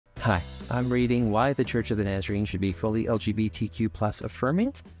Hi, I'm reading Why the Church of the Nazarene Should Be Fully LGBTQ Plus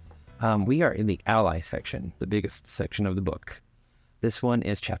Affirming. We are in the Ally section, the biggest section of the book. This one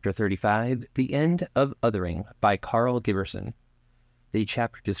is Chapter 35, The End of Othering by Karl Giberson. The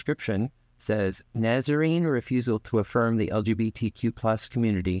chapter description says, Nazarene refusal to affirm the LGBTQ plus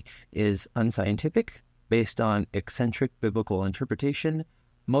community is unscientific, based on eccentric biblical interpretation,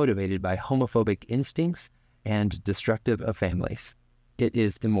 motivated by homophobic instincts, and destructive of families. It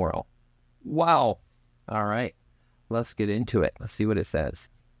is immoral. Wow. All right. Let's get into it. Let's see what it says.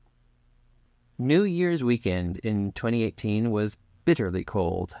 New Year's weekend in 2018 was bitterly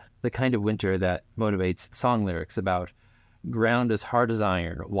cold, the kind of winter that motivates song lyrics about ground as hard as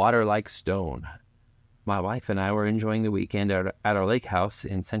iron, water like stone. My wife and I were enjoying the weekend at our lake house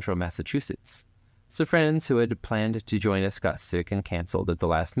in central Massachusetts. Some friends who had planned to join us got sick and canceled at the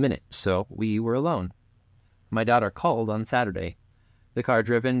last minute, so we were alone. My daughter called on Saturday. The car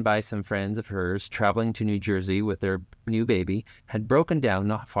driven by some friends of hers traveling to New Jersey with their new baby had broken down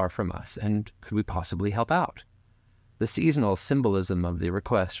not far from us, and could we possibly help out? The seasonal symbolism of the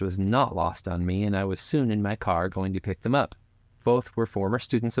request was not lost on me, and I was soon in my car going to pick them up. Both were former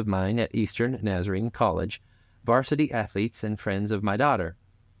students of mine at Eastern Nazarene College, varsity athletes and friends of my daughter.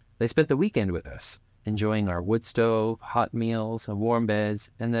 They spent the weekend with us, enjoying our wood stove, hot meals, warm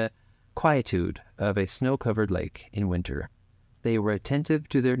beds, and the quietude of a snow-covered lake in winter. They were attentive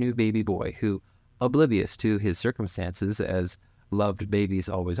to their new baby boy, who, oblivious to his circumstances as loved babies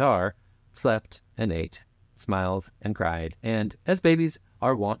always are, slept and ate, smiled and cried, and, as babies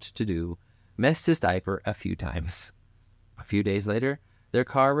are wont to do, messed his diaper a few times. A few days later, their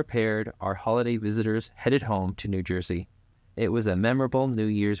car repaired, our holiday visitors headed home to New Jersey. It was a memorable New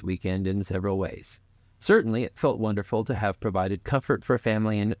Year's weekend in several ways. Certainly, it felt wonderful to have provided comfort for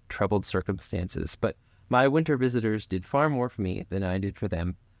family in troubled circumstances, but my winter visitors did far more for me than I did for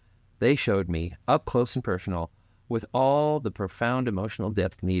them. They showed me, up close and personal, with all the profound emotional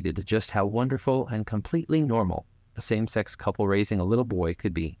depth needed, just how wonderful and completely normal a same-sex couple raising a little boy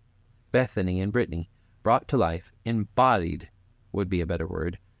could be. Bethany and Brittany, brought to life, embodied, would be a better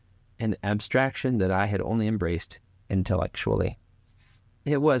word, an abstraction that I had only embraced intellectually.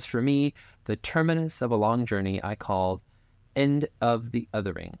 It was, for me, the terminus of a long journey I called End of the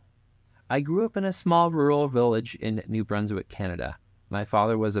Othering. I grew up in a small rural village in New Brunswick, Canada. My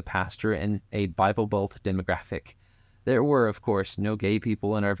father was a pastor in a Bible Belt demographic. There were, of course, no gay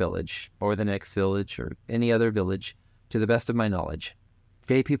people in our village, or the next village, or any other village, to the best of my knowledge.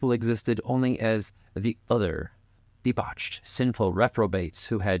 Gay people existed only as the other, debauched, sinful reprobates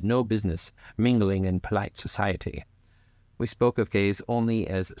who had no business mingling in polite society. We spoke of gays only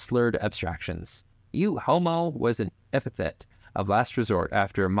as slurred abstractions. You homo was an epithet of last resort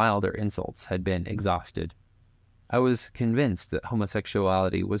after milder insults had been exhausted. I was convinced that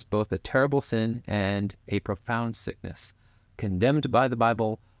homosexuality was both a terrible sin and a profound sickness, condemned by the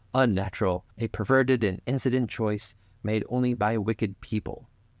Bible, unnatural, a perverted and incident choice made only by wicked people.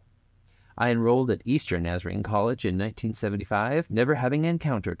 I enrolled at Eastern Nazarene College in 1975, never having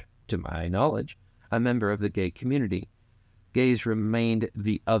encountered, to my knowledge, a member of the gay community. Gays remained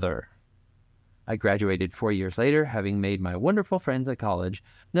the other. I graduated 4 years later, having made my wonderful friends at college,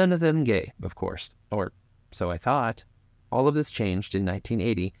 none of them gay, of course, or so I thought. All of this changed in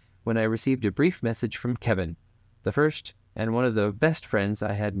 1980 when I received a brief message from Kevin, the first and one of the best friends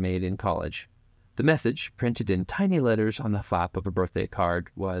I had made in college. The message, printed in tiny letters on the flap of a birthday card,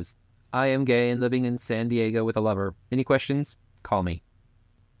 was, I am gay and living in San Diego with a lover. Any questions? Call me.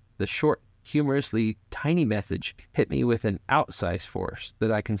 The short, humorously tiny message hit me with an outsized force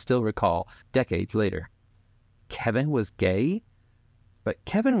that I can still recall decades later. Kevin was gay? But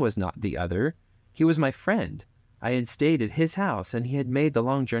Kevin was not the other. He was my friend. I had stayed at his house, and he had made the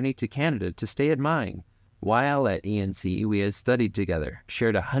long journey to Canada to stay at mine. While at ENC, we had studied together,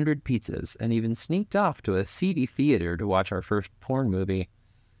 shared 100 pizzas, and even sneaked off to a seedy theater to watch our first porn movie.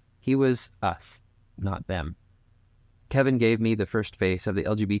 He was us, not them. Kevin gave me the first face of the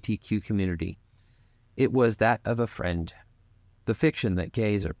LGBTQ community. It was that of a friend. The fiction that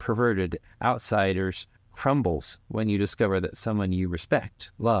gays are perverted outsiders crumbles when you discover that someone you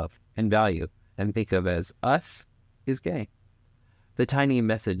respect, love, and value, and think of as us, is gay. The tiny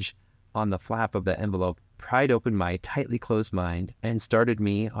message on the flap of the envelope pried open my tightly closed mind and started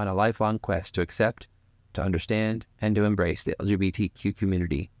me on a lifelong quest to accept, to understand, and to embrace the LGBTQ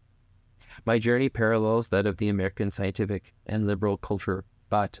community. My journey parallels that of the American scientific and liberal culture,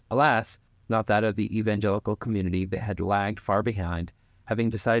 but, alas, not that of the evangelical community that had lagged far behind, having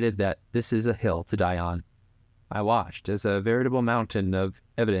decided that this is a hill to die on. I watched as a veritable mountain of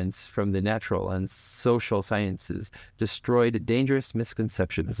evidence from the natural and social sciences destroyed dangerous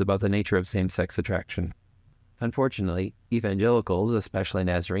misconceptions about the nature of same-sex attraction. Unfortunately, evangelicals, especially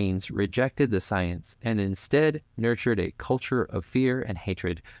Nazarenes, rejected the science and instead nurtured a culture of fear and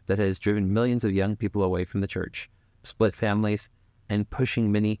hatred that has driven millions of young people away from the church, split families, and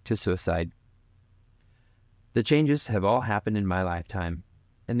pushing many to suicide. The changes have all happened in my lifetime.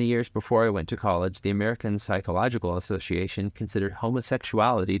 In the years before I went to college, the American Psychological Association considered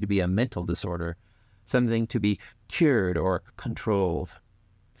homosexuality to be a mental disorder, something to be cured or controlled.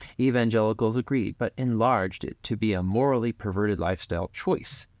 Evangelicals agreed, but enlarged it to be a morally perverted lifestyle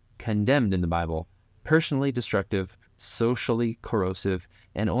choice, condemned in the Bible, personally destructive, socially corrosive,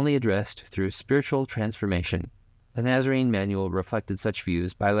 and only addressed through spiritual transformation. The Nazarene Manual reflected such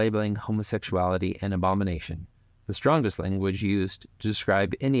views by labeling homosexuality an abomination, the strongest language used to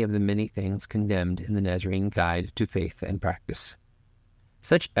describe any of the many things condemned in the Nazarene Guide to Faith and Practice.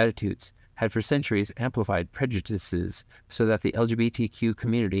 Such attitudes had for centuries amplified prejudices so that the LGBTQ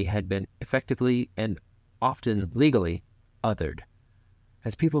community had been effectively and often legally othered.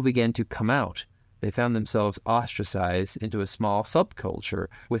 As people began to come out, they found themselves ostracized into a small subculture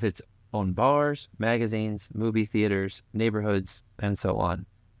with its own bars, magazines, movie theaters, neighborhoods, and so on.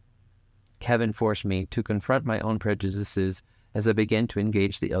 Kevin forced me to confront my own prejudices as I began to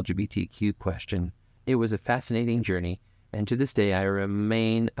engage the LGBTQ question. It was a fascinating journey, and to this day I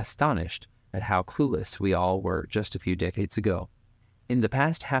remain astonished at how clueless we all were just a few decades ago. In the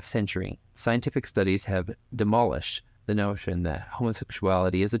past half-century, scientific studies have demolished the notion that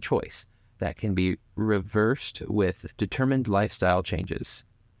homosexuality is a choice that can be reversed with determined lifestyle changes.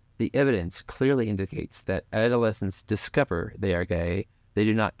 The evidence clearly indicates that adolescents discover they are gay, they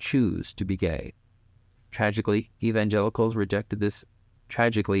do not choose to be gay. Tragically, evangelicals rejected this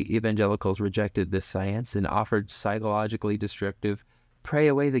science and offered psychologically destructive, pray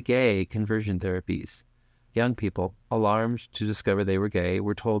away the gay conversion therapies. Young people, alarmed to discover they were gay,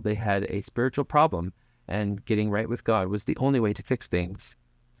 were told they had a spiritual problem and getting right with God was the only way to fix things.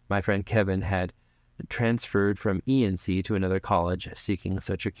 My friend Kevin had transferred from ENC to another college seeking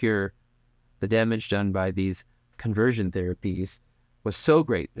such a cure. The damage done by these conversion therapies was so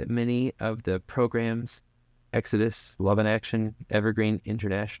great that many of the programs, Exodus, Love in Action, Evergreen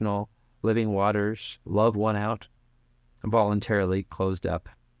International, Living Waters, Love One Out, voluntarily closed up.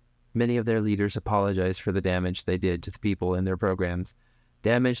 Many of their leaders apologized for the damage they did to the people in their programs,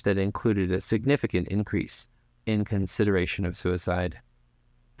 damage that included a significant increase in consideration of suicide.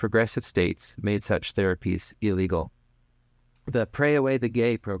 Progressive states made such therapies illegal. The Pray Away the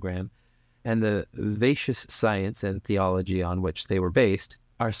Gay program and the vicious science and theology on which they were based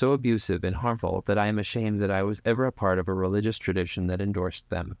are so abusive and harmful that I am ashamed that I was ever a part of a religious tradition that endorsed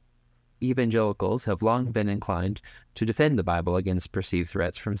them. Evangelicals have long been inclined to defend the Bible against perceived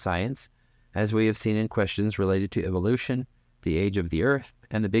threats from science, as we have seen in questions related to evolution, the age of the earth,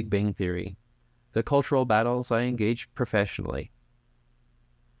 and the Big Bang Theory. The cultural battles I engage professionally.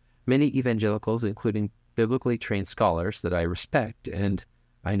 Many evangelicals, including biblically trained scholars that I respect and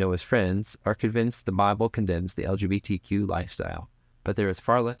I know as friends, are convinced the Bible condemns the LGBTQ lifestyle, but there is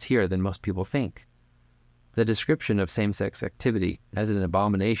far less here than most people think. The description of same-sex activity as an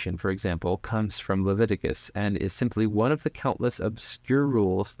abomination, for example, comes from Leviticus and is simply one of the countless obscure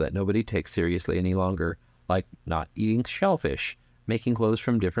rules that nobody takes seriously any longer, like not eating shellfish, making clothes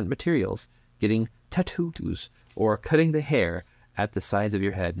from different materials, getting tattoos, or cutting the hair at the sides of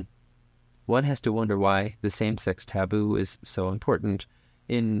your head. One has to wonder why the same-sex taboo is so important,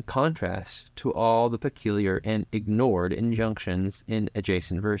 in contrast to all the peculiar and ignored injunctions in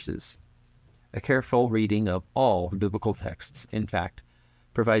adjacent verses. A careful reading of all biblical texts, in fact,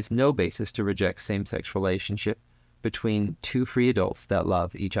 provides no basis to reject same-sex relationship between two free adults that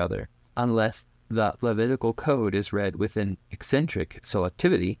love each other, unless the Levitical code is read with an eccentric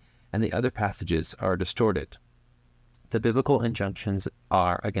selectivity and the other passages are distorted. The biblical injunctions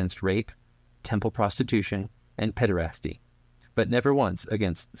are against rape, temple prostitution, and pederasty, but never once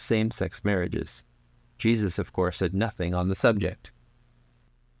against same-sex marriages. Jesus, of course, said nothing on the subject.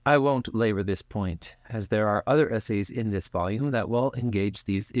 I won't labor this point, as there are other essays in this volume that will engage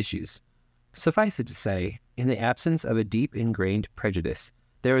these issues. Suffice it to say, in the absence of a deep ingrained prejudice,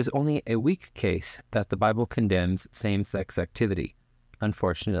 there is only a weak case that the Bible condemns same-sex activity.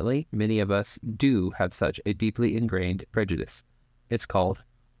 Unfortunately, many of us do have such a deeply ingrained prejudice. It's called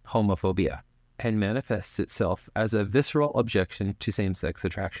homophobia, and manifests itself as a visceral objection to same-sex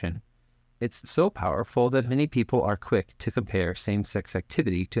attraction. It's so powerful that many people are quick to compare same-sex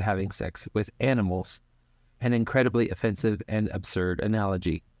activity to having sex with animals, an incredibly offensive and absurd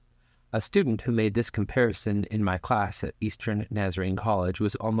analogy. A student who made this comparison in my class at Eastern Nazarene College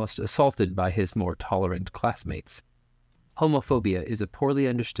was almost assaulted by his more tolerant classmates. Homophobia is a poorly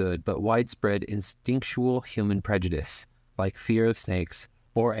understood but widespread instinctual human prejudice, like fear of snakes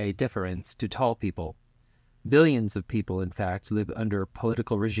or a deference to tall people. Billions of people, in fact, live under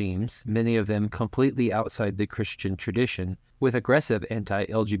political regimes, many of them completely outside the Christian tradition, with aggressive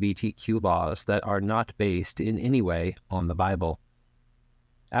anti-LGBTQ laws that are not based in any way on the Bible.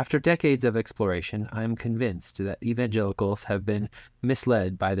 After decades of exploration, I am convinced that evangelicals have been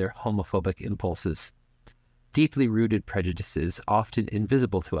misled by their homophobic impulses. Deeply rooted prejudices, often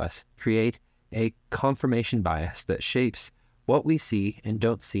invisible to us, create a confirmation bias that shapes what we see and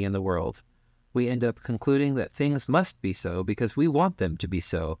don't see in the world. We end up concluding that things must be so because we want them to be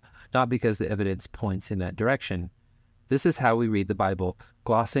so, not because the evidence points in that direction. This is how we read the Bible,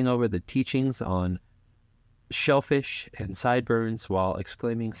 glossing over the teachings on shellfish and sideburns while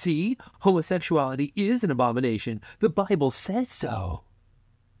exclaiming, "See, homosexuality is an abomination. The Bible says so."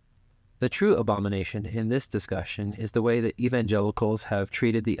 The true abomination in this discussion is the way that evangelicals have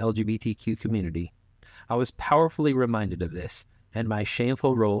treated the LGBTQ community. I was powerfully reminded of this and my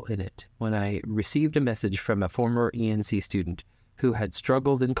shameful role in it when I received a message from a former ENC student who had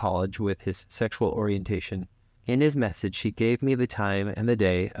struggled in college with his sexual orientation. In his message, he gave me the time and the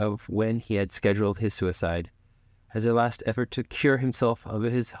day of when he had scheduled his suicide. As a last effort to cure himself of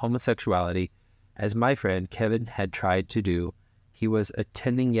his homosexuality, as my friend Kevin had tried to do, he was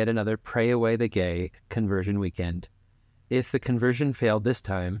attending yet another Pray Away the Gay conversion weekend. If the conversion failed this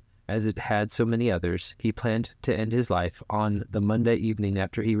time, as it had so many others, he planned to end his life on the Monday evening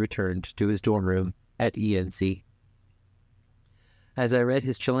after he returned to his dorm room at ENC. As I read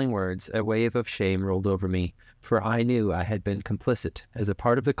his chilling words, a wave of shame rolled over me, for I knew I had been complicit as a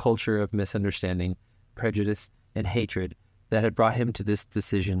part of the culture of misunderstanding, prejudice, and hatred that had brought him to this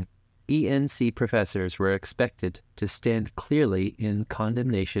decision. ENC professors were expected to stand clearly in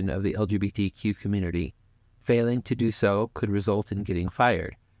condemnation of the LGBTQ community. Failing to do so could result in getting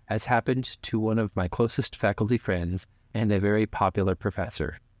fired, as happened to one of my closest faculty friends and a very popular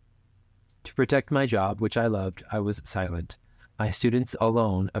professor. To protect my job, which I loved, I was silent. My students,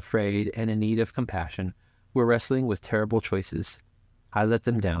 alone, afraid, and in need of compassion, were wrestling with terrible choices. I let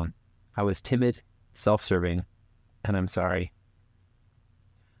them down. I was timid, self-serving, and I'm sorry.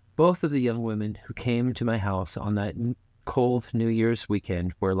 Both of the young women who came to my house on that cold New Year's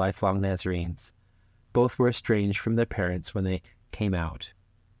weekend were lifelong Nazarenes. Both were estranged from their parents when they came out.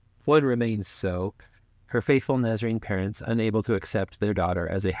 One remains so, her faithful Nazarene parents unable to accept their daughter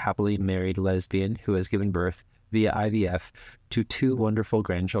as a happily married lesbian who has given birth via IVF to 2 wonderful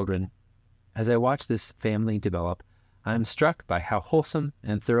grandchildren. As I watch this family develop, I am struck by how wholesome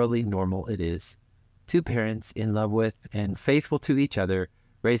and thoroughly normal it is. 2 parents in love with and faithful to each other,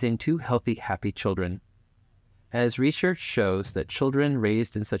 raising 2 healthy, happy children. As research shows that children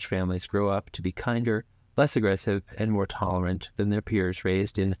raised in such families grow up to be kinder, less aggressive, and more tolerant than their peers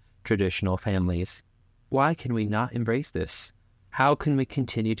raised in traditional families. Why can we not embrace this? How can we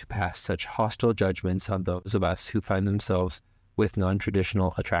continue to pass such hostile judgments on those of us who find themselves with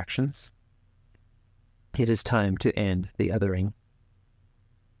non-traditional attractions? It is time to end the othering.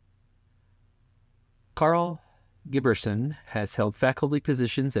 Karl Giberson has held faculty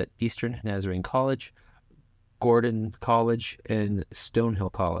positions at Eastern Nazarene College, Gordon College, and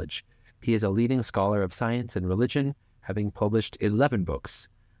Stonehill College. He is a leading scholar of science and religion, having published 11 books,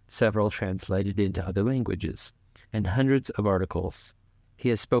 several translated into other languages, and hundreds of articles. He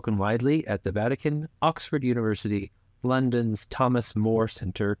has spoken widely at the Vatican, Oxford University, London's Thomas More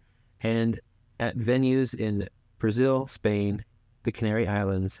Center, and at venues in Brazil, Spain, the Canary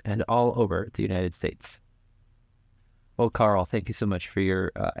Islands, and all over the United States. Well, Karl, thank you so much for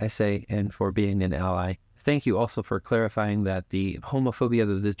your essay and for being an ally. Thank you also for clarifying that the homophobia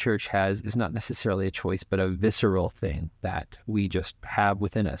that the church has is not necessarily a choice, but a visceral thing that we just have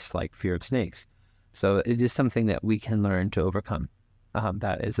within us, like fear of snakes. So it is something that we can learn to overcome.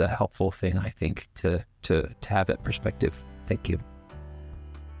 That is a helpful thing, I think, to have that perspective. Thank you.